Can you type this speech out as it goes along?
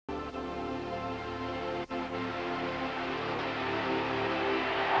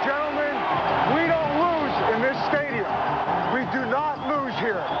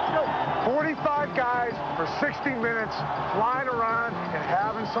for 60 minutes, flying around and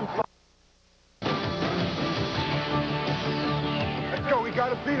having some fun. Let's go. We got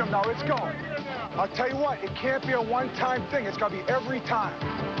to beat them now. Let's go. I'll tell you what, it can't be a one-time thing. It's got to be every time.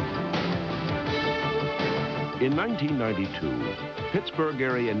 In 1992, Pittsburgh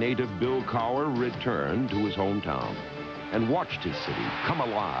area native Bill Cowher returned to his hometown and watched his city come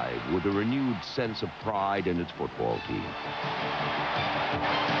alive with a renewed sense of pride in its football team.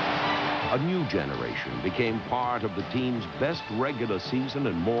 A new generation became part of the team's best regular season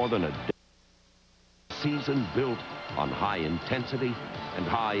in more than a season built on high intensity and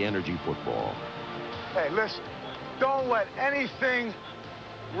high energy football. Hey, listen, don't let anything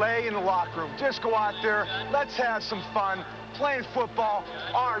lay in the locker room. Just go out there, let's have some fun, playing football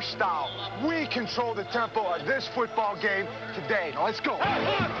our style. We control the tempo of this football game today. Now let's go.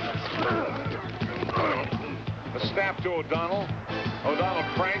 The snap to O'Donnell. O'Donnell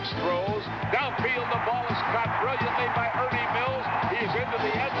cranks, throws. Downfield, the ball is caught brilliantly by Ernie Mills. He's into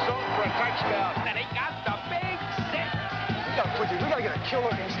the end zone for a touchdown. And he got the big six. We gotta get a killer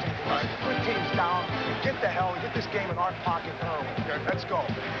instinct. Right? Put teams down, get the hell, get this game in our pocket early. Let's go.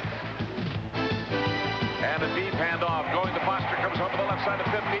 And a deep handoff going to Foster, comes over the left side of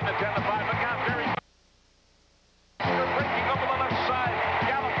 15, the 10, the 5. Look out, Terry. Breaking over the left side,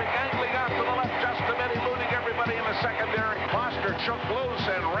 galloping, angling out to the left just a bit, eluding everybody in the secondary. Foster shook loose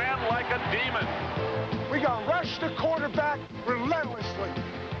and ran like a demon. We got to rush the quarterback relentlessly.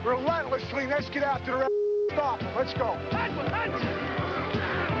 Relentlessly. Let's get after the stop him. Let's go.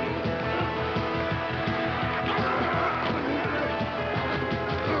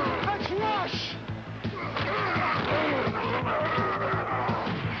 Let's rush.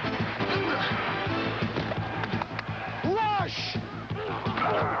 Rush.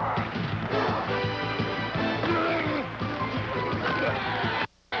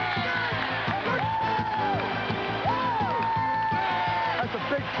 That's a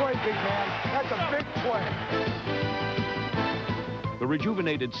big play, big man. That's a big play. The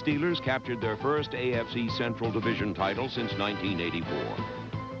rejuvenated Steelers captured their first AFC Central Division title since 1984.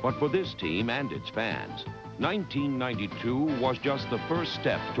 But for this team and its fans, 1992 was just the first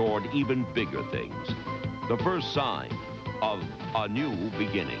step toward even bigger things. The first sign of a new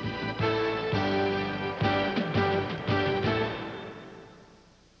beginning.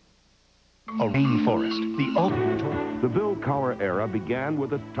 A rainforest, the ultimate. The Bill Cowher era began with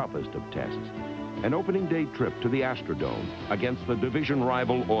the toughest of tests. An opening day trip to the Astrodome against the division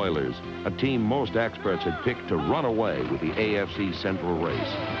rival Oilers, a team most experts had picked to run away with the AFC Central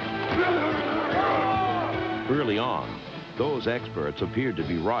race. Early on, those experts appeared to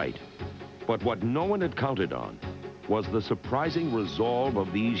be right. But what no one had counted on was the surprising resolve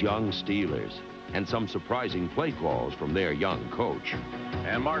of these young Steelers and some surprising play calls from their young coach.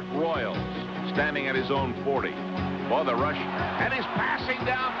 And Mark Royals standing at his own 40. For the rush, and he's passing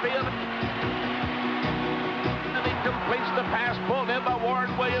downfield. And he completes the pass, pulled in by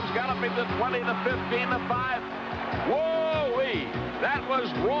Warren Williams, galloping the 20, the 15, the 5. Whoa-wee! That was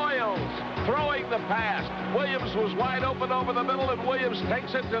Royals throwing the pass. Williams was wide open over the middle, and Williams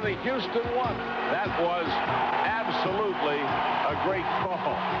takes it to the Houston 1. That was absolutely a great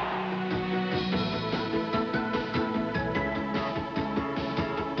call.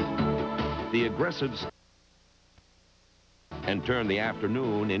 The aggressive and turned the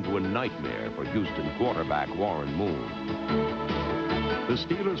afternoon into a nightmare for Houston quarterback Warren Moon. The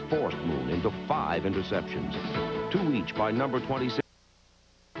Steelers forced Moon into 5 interceptions, 2 each by number 26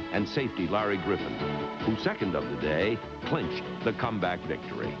 and safety Larry Griffin, who second of the day clinched the comeback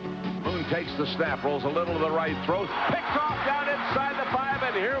victory. Moon takes the snap, rolls a little to the right, throws, picked off down inside the 5,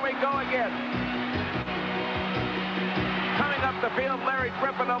 and here we go again. Coming up the field, Larry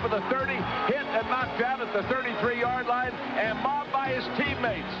Griffin over the 30, hit and knocked down at the 33-yard line, and mobbed by his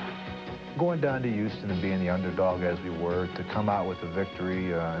teammates. Going down to Houston and being the underdog as we were, to come out with a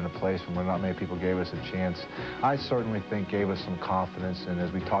victory in a place where not many people gave us a chance, I certainly think gave us some confidence. And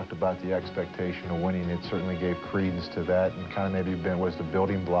as we talked about the expectation of winning, it certainly gave credence to that and kind of maybe was the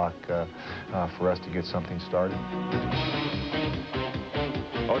building block for us to get something started.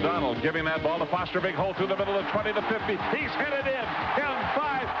 O'Donnell giving that ball to Foster, big hole through the middle of 20 to 50. He's headed in, down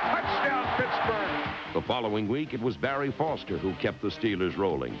 5, touchdown Pittsburgh. The following week, it was Barry Foster who kept the Steelers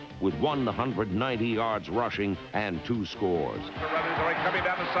rolling, with 190 yards rushing and 2 scores. Coming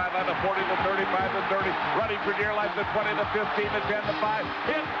down the sideline, the 40 to 35 to 30, running for dear life, the 20 to 15 to 10 to 5,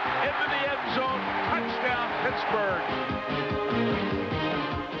 hit into the end zone, touchdown Pittsburgh.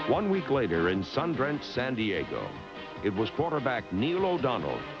 1 week later in sun-drenched San Diego, it was quarterback Neil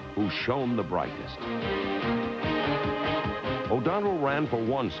O'Donnell who shone the brightest. O'Donnell ran for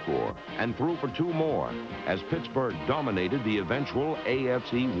 1 score and threw for 2 more as Pittsburgh dominated the eventual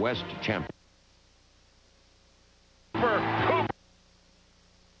AFC West champion.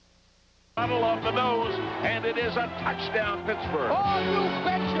 O'Donnell off the nose, and it is a touchdown, Pittsburgh. Oh, you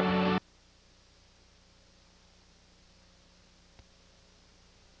betcha!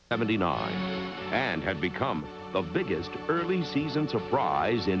 79, and had become the biggest early season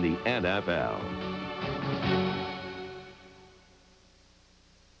surprise in the NFL.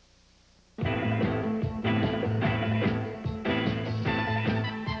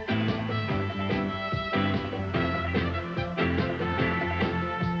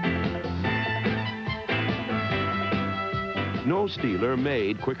 No Steeler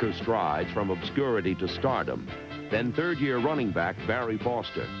made quicker strides from obscurity to stardom than third-year running back Barry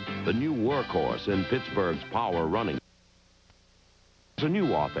Foster, the new workhorse in Pittsburgh's power running. It's a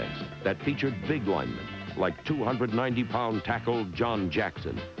new offense that featured big linemen like 290-pound tackle John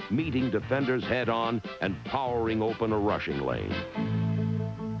Jackson, meeting defenders head-on and powering open a rushing lane.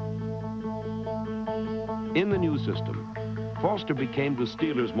 In the new system, Foster became the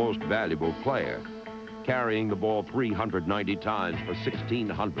Steelers' most valuable player, carrying the ball 390 times for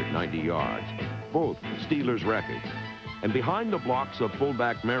 1,690 yards, both Steelers records. And behind the blocks of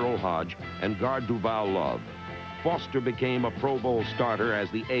fullback Merrill Hodge and guard Duval Love, Foster became a Pro Bowl starter as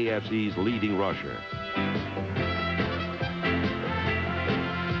the AFC's leading rusher.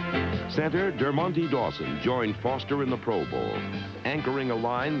 Center Dermonte Dawson joined Foster in the Pro Bowl, anchoring a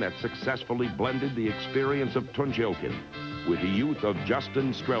line that successfully blended the experience of Tunjilkin with the youth of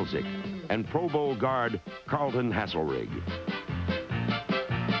Justin Strelzik and Pro Bowl guard Carlton Hasselrig.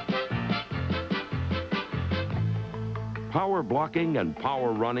 Power blocking and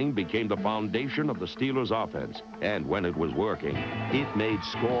power running became the foundation of the Steelers' offense, and when it was working, it made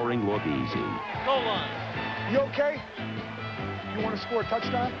scoring look easy. Goal line. You okay? You want to score a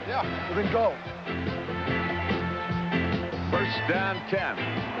touchdown? Yeah. Well, then go. First down 10.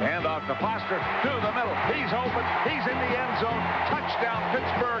 Hand off to Foster to the middle. He's open. He's in the end zone. Touchdown,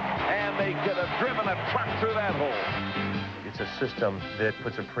 Pittsburgh, and they could have driven a truck through that hole. It's a system that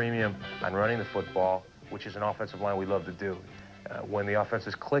puts a premium on running the football, which is an offensive line we love to do. When the offense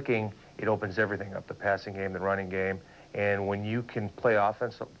is clicking, it opens everything up, the passing game, the running game. And when you can play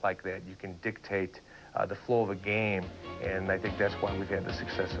offense like that, you can dictate the flow of a game. And I think that's why we've had the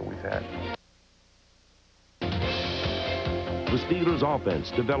success that we've had. The Steelers' offense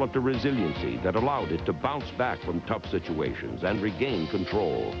developed a resiliency that allowed it to bounce back from tough situations and regain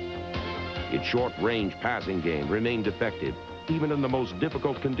control. Its short-range passing game remained effective even in the most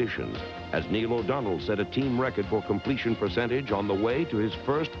difficult conditions, as Neil O'Donnell set a team record for completion percentage on the way to his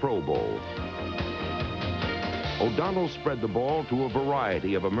first Pro Bowl. O'Donnell spread the ball to a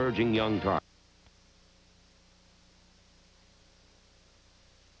variety of emerging young targets.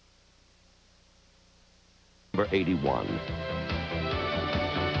 Number 81.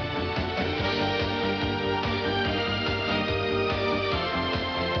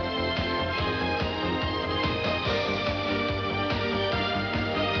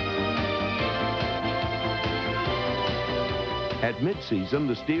 At midseason,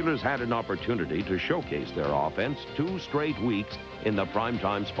 the Steelers had an opportunity to showcase their offense 2 straight weeks in the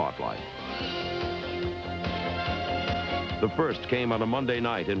primetime spotlight. The first came on a Monday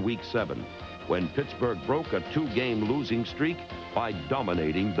night in Week 7, when Pittsburgh broke a 2-game losing streak by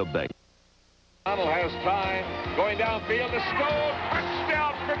dominating the Bengals. O'Donnell has time, going downfield to Stone.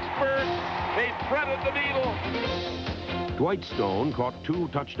 Touchdown, Pittsburgh. They threaded the needle. Dwight Stone caught 2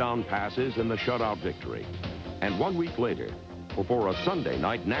 touchdown passes in the shutout victory. And 1 week later, before a Sunday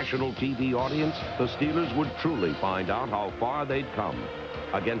night national TV audience, the Steelers would truly find out how far they'd come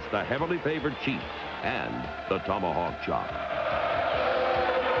against the heavily favored Chiefs and the Tomahawk Chop.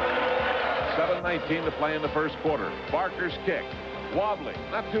 7:19 to play in the first quarter. Barker's kick, wobbling,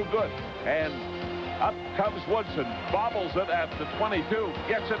 not too good. And up comes Woodson, bobbles it at the 22,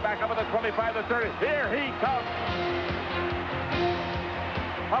 gets it back up at the 25 to 30. Here he comes.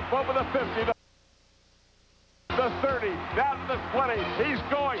 Up over the 50. The 30, down to the 20. He's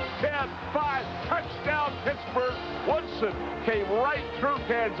going 10, 5, touchdown Pittsburgh. Woodson came right through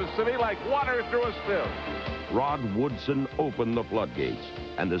Kansas City like water through a sieve. Rod Woodson opened the floodgates,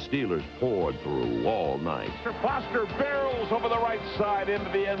 and the Steelers poured through all night. Foster barrels over the right side into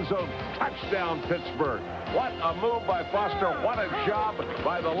the end zone. Touchdown Pittsburgh. What a move by Foster. What a job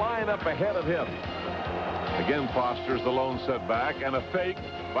by the line up ahead of him. Again, Foster's the lone setback, and a fake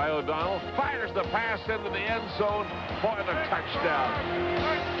by O'Donnell. Fires the pass into the end zone for the touchdown.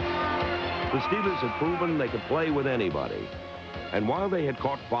 The Steelers had proven they could play with anybody. And while they had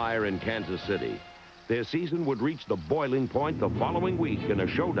caught fire in Kansas City, Their season would reach the boiling point the following week in a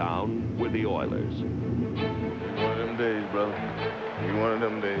showdown with the Oilers. One of them days, brother. You one of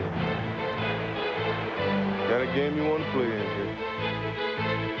them days. Got a game you want to play in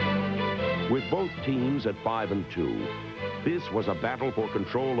here. With both teams at 5-2, this was a battle for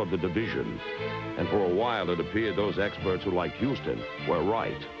control of the division. And for a while, it appeared those experts who liked Houston were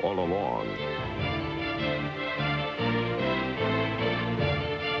right all along.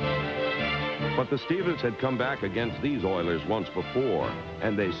 But the Steelers had come back against these Oilers once before,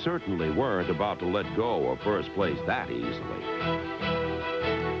 and they certainly weren't about to let go of first place that easily.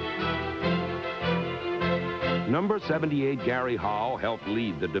 Number 78, Gary Howe, helped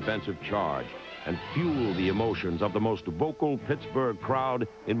lead the defensive charge and fuel the emotions of the most vocal Pittsburgh crowd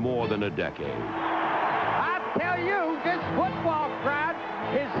in more than a decade. I tell you, this football crowd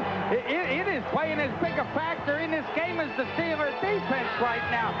it is playing as big a factor in this game as the Steelers defense right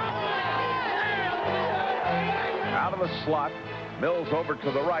now. Out of the slot, Mills over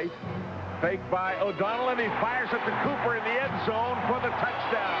to the right. Fake by O'Donnell, and he fires it to Cooper in the end zone for the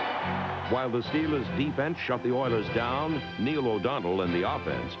touchdown. While the Steelers' defense shut the Oilers down, Neil O'Donnell and the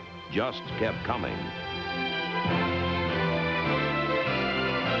offense just kept coming.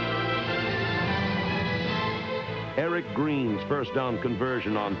 Eric Green's first down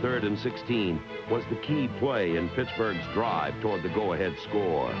conversion on 3rd and 16 was the key play in Pittsburgh's drive toward the go-ahead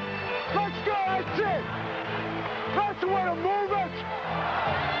score. Let's go, that's it! That's the way to move it!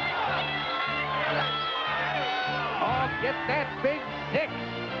 Oh, get that big 6.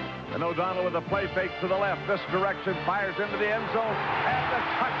 And O'Donnell with a play fake to the left. This direction, fires into the end zone. And the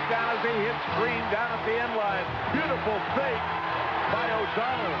touchdown as he hits Green down at the end line. Beautiful fake by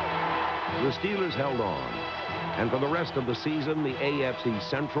O'Donnell. The Steelers held on. And for the rest of the season, the AFC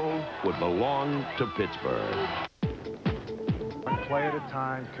Central would belong to Pittsburgh. One play at a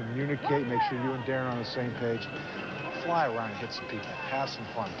time, communicate, make sure you and Darren are on the same page. Fly around and hit some people, have some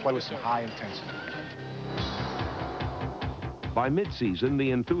fun, play with some high intensity. By midseason,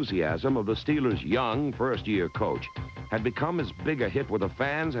 the enthusiasm of the Steelers' young first-year coach had become as big a hit with the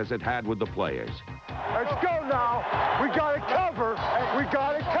fans as it had with the players. Let's go now. We got to cover. We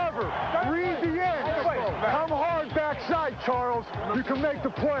got to cover. Read the end. Come hard backside, Charles. You can make the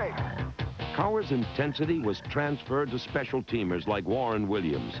play. Cowher's intensity was transferred to special teamers like Warren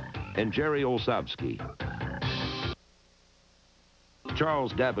Williams and Jerry Olszewski.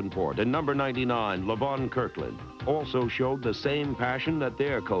 Charles Davenport and number 99, Levon Kirkland, also showed the same passion that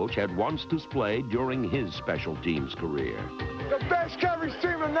their coach had once displayed during his special teams career. The best coverage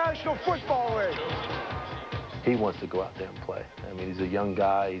team in the National Football League. He wants to go out there and play. I mean, he's a young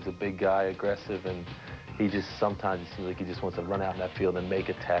guy, he's a big guy, aggressive, and he just sometimes it seems like he just wants to run out in that field and make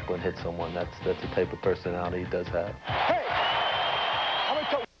a tackle and hit someone. That's the type of personality he does have. Hey, I'm going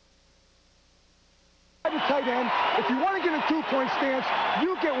to tell you, the tight end, if you want to get a two-point stance,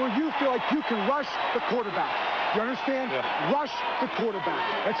 you get where you feel like you can rush the quarterback. You understand? Yeah. Rush the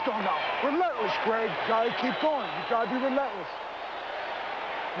quarterback. Let's go now. Relentless, Greg. You got to keep going. You got to be relentless.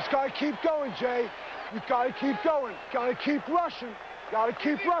 Just got to keep going, Jay. You got to keep going. Got to keep rushing. Got to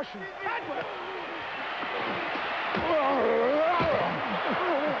keep rushing.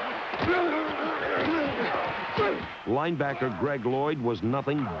 Linebacker Greg Lloyd was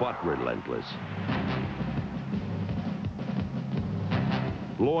nothing but relentless.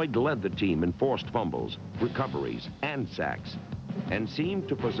 Lloyd led the team in forced fumbles, recoveries, and sacks, and seemed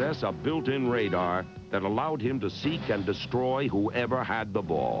to possess a built-in radar that allowed him to seek and destroy whoever had the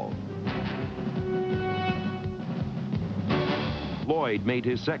ball. Lloyd made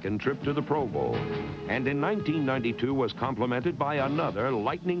his second trip to the Pro Bowl, and in 1992 was complimented by another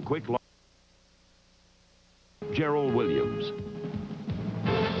lightning-quick Gerald Williams.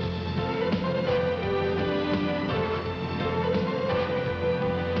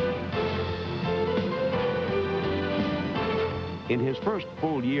 In his first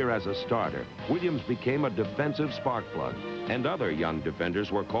full year as a starter, Williams became a defensive spark plug, and other young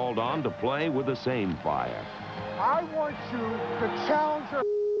defenders were called on to play with the same fire. I want you to challenge her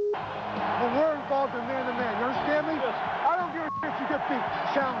when we're involved in man-to-man. You understand me? Yes. I don't give a shit if you get beat.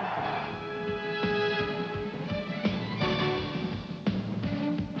 Challenge her.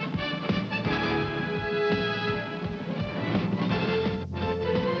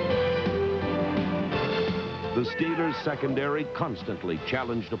 The Steelers' secondary constantly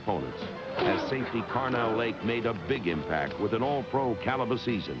challenged opponents, as safety Carnell Lake made a big impact with an all-pro caliber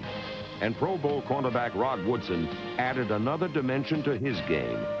season. And Pro Bowl cornerback Rod Woodson added another dimension to his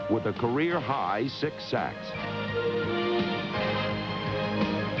game with a career-high 6 sacks.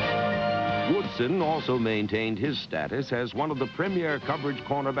 Woodson also maintained his status as one of the premier coverage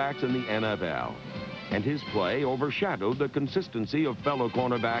cornerbacks in the NFL. and his play overshadowed the consistency of fellow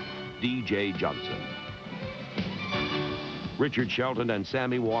cornerback D.J. Johnson. Richard Shelton and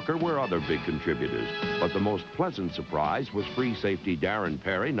Sammy Walker were other big contributors, but the most pleasant surprise was free safety Darren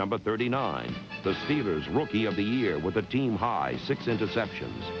Perry, number 39, the Steelers' Rookie of the Year with a team-high 6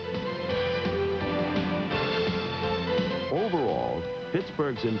 interceptions. Overall,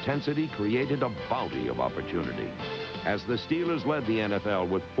 Pittsburgh's intensity created a bounty of opportunity, as the Steelers led the NFL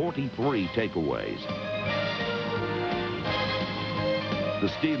with 43 takeaways. The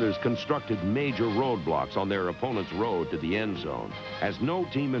Steelers constructed major roadblocks on their opponent's road to the end zone, as no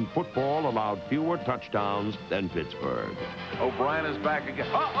team in football allowed fewer touchdowns than Pittsburgh. O'Brien is back again.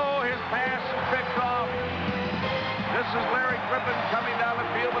 Uh-oh, his pass is picked off. This is Larry Griffin coming down the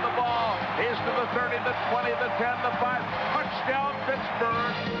field with the ball. He's to the 30, the 20, the 10, the 5. Touchdown,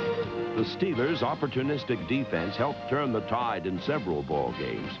 Pittsburgh. The Steelers' opportunistic defense helped turn the tide in several ball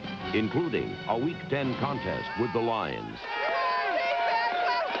games, including a Week 10 contest with the Lions.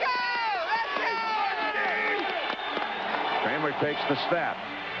 Kramer takes the snap.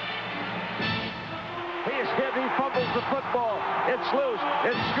 He is hit. He fumbles the football. It's loose.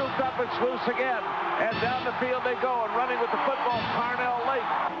 It's scooped up. It's loose again. And down the field they go. And running with the football, Carnell Lake.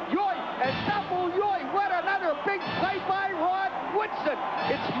 Yoy, and double yoy. What another big play by Rod Woodson.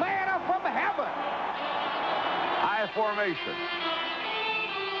 It's manna from heaven. High formation.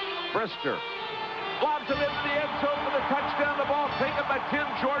 Brister lobs him into the end zone for the touchdown. The ball taken by Tim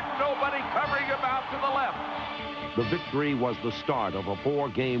Jordan. Nobody covering him out to the left. The victory was the start of a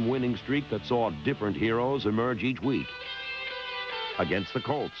 4-game winning streak that saw different heroes emerge each week. Against the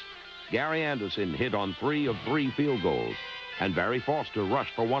Colts, Gary Anderson hit on 3 of 3 field goals, and Barry Foster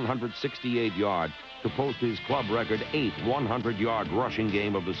rushed for 168 yards to post his club record 8th 100-yard rushing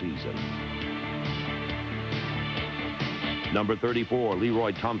game of the season. Number 34,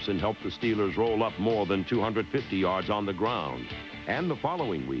 Leroy Thompson, helped the Steelers roll up more than 250 yards on the ground. And the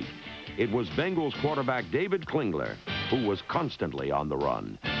following week, it was Bengals quarterback David Klingler who was constantly on the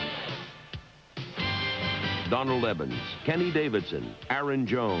run. Donald Evans, Kenny Davidson, Aaron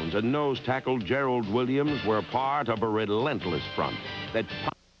Jones, and nose tackle Gerald Williams were part of a relentless front that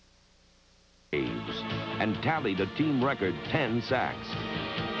waves and tallied a team record 10 sacks.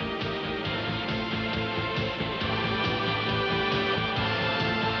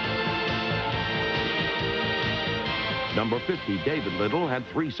 Number 50, David Little, had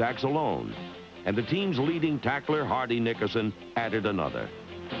 3 sacks alone, and the team's leading tackler, Hardy Nickerson, added another.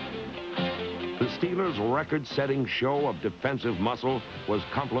 The Steelers' record-setting show of defensive muscle was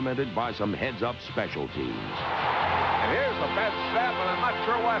complemented by some heads-up special teams. And here's the bad snap, and I'm not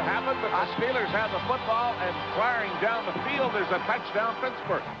sure what happened, but the Steelers have the football, and firing down the field, there's a touchdown,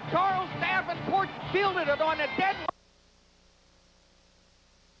 Pittsburgh. Charles Davenport fielded it on the dead.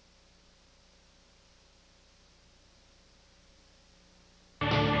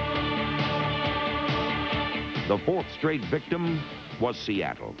 The 4th straight victim was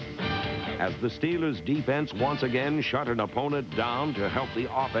Seattle, as the Steelers' defense once again shut an opponent down to help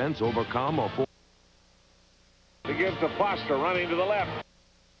the offense overcome a 4. He gives to Foster, running to the left.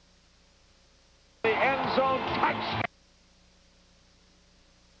 The end zone touchdown.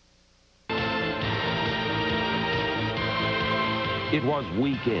 It was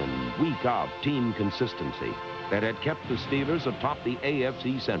week in, week out team consistency that had kept the Steelers atop the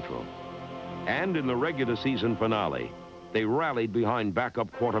AFC Central. And in the regular season finale, they rallied behind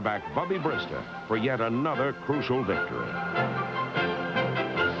backup quarterback Bubby Brister for yet another crucial victory.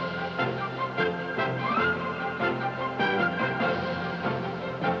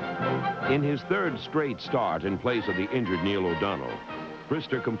 In his 3rd straight start in place of the injured Neil O'Donnell,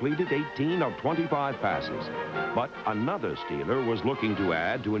 Brister completed 18 of 25 passes. But another Steeler was looking to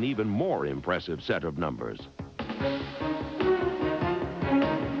add to an even more impressive set of numbers.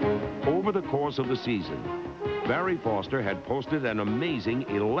 Over the course of the season, Barry Foster had posted an amazing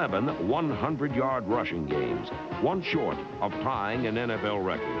 11 100-yard rushing games, one short of tying an NFL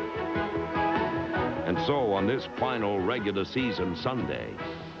record. And so on this final regular season Sunday,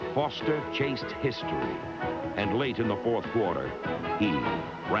 Foster chased history, and late in the 4th quarter, he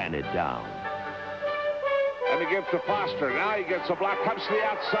ran it down. And he gives to Foster. Now he gets a block, comes to the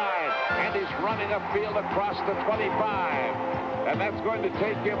outside, and he's running upfield across the 25. And that's going to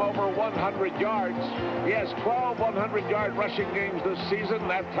take him over 100 yards. He has 12 100-yard rushing games this season.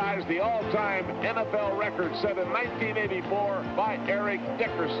 That ties the all-time NFL record set in 1984 by Eric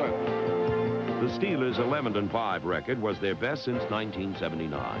Dickerson. The Steelers' 11-5 record was their best since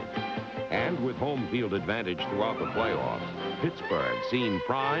 1979. And with home field advantage throughout the playoffs, Pittsburgh seem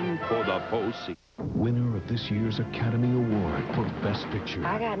primed for the postseason. Winner of this year's Academy Award for Best Picture.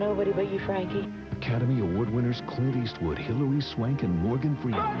 I got nobody but you, Frankie. Academy Award winners Clint Eastwood, Hilary Swank, and Morgan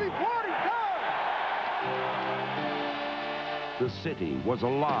Freeman. The city was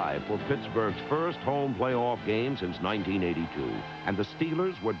alive for Pittsburgh's first home playoff game since 1982, and the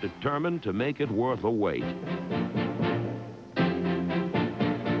Steelers were determined to make it worth the wait.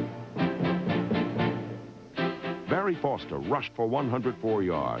 Barry Foster rushed for 104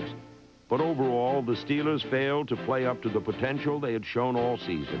 yards, but overall, the Steelers failed to play up to the potential they had shown all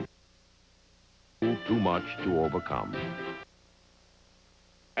season. Too much to overcome.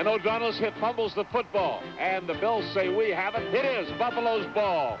 And O'Donnell's hit fumbles the football. And the Bills say we have it. It is Buffalo's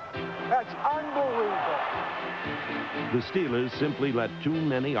ball. That's unbelievable. The Steelers simply let too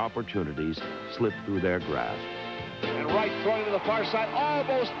many opportunities slip through their grasp. And Wright throwing to the far side,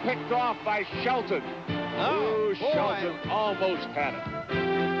 almost picked off by Shelton. Oh, Shelton almost had it.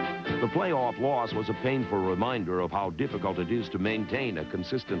 The playoff loss was a painful reminder of how difficult it is to maintain a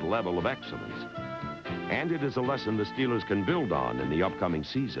consistent level of excellence. And it is a lesson the Steelers can build on in the upcoming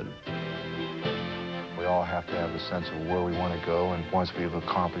season. We all have to have a sense of where we want to go, and once we've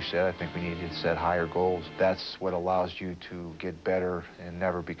accomplished that, I think we need to set higher goals. That's what allows you to get better and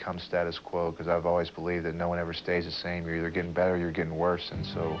never become status quo, because I've always believed that no one ever stays the same. You're either getting better or you're getting worse, and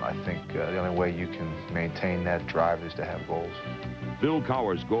so I think the only way you can maintain that drive is to have goals. Bill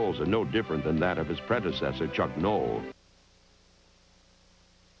Cowher's goals are no different than that of his predecessor, Chuck Noll.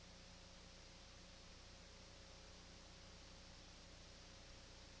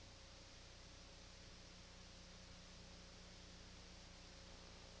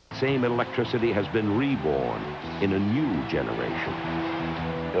 Same electricity has been reborn in a new generation.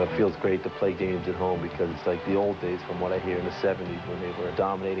 You know, it feels great to play games at home because it's like the old days from what I hear in the 70s when they were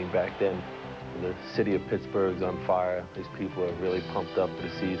dominating back then. The city of Pittsburgh's on fire. These people are really pumped up for the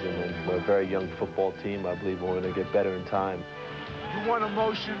season, and we're a very young football team. I believe we're going to get better in time. You want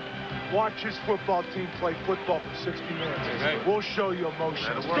emotion? Watch this football team play football for 60 minutes. Hey. We'll show you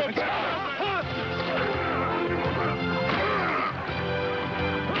emotion.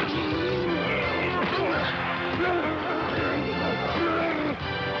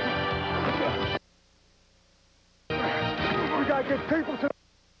 We got to get people to...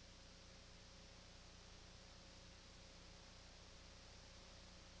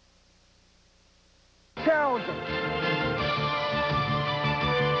 Challenge them.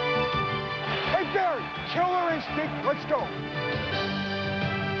 Hey, Barry, killer instinct. Let's go.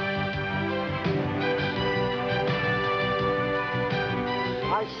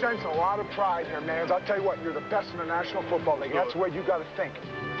 I sense a lot of pride here, man. I'll tell you what, you're the best in the National Football League. That's the way you got to think.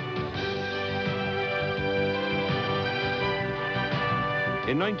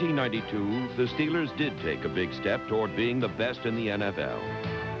 In 1992, the Steelers did take a big step toward being the best in the NFL.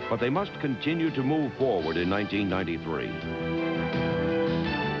 But they must continue to move forward in 1993.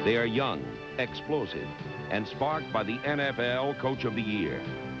 They are young, explosive, and sparked by the NFL Coach of the Year.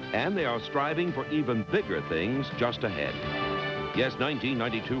 And they are striving for even bigger things just ahead. Yes,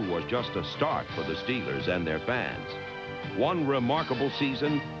 1992 was just a start for the Steelers and their fans. One remarkable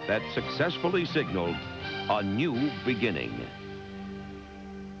season that successfully signaled a new beginning.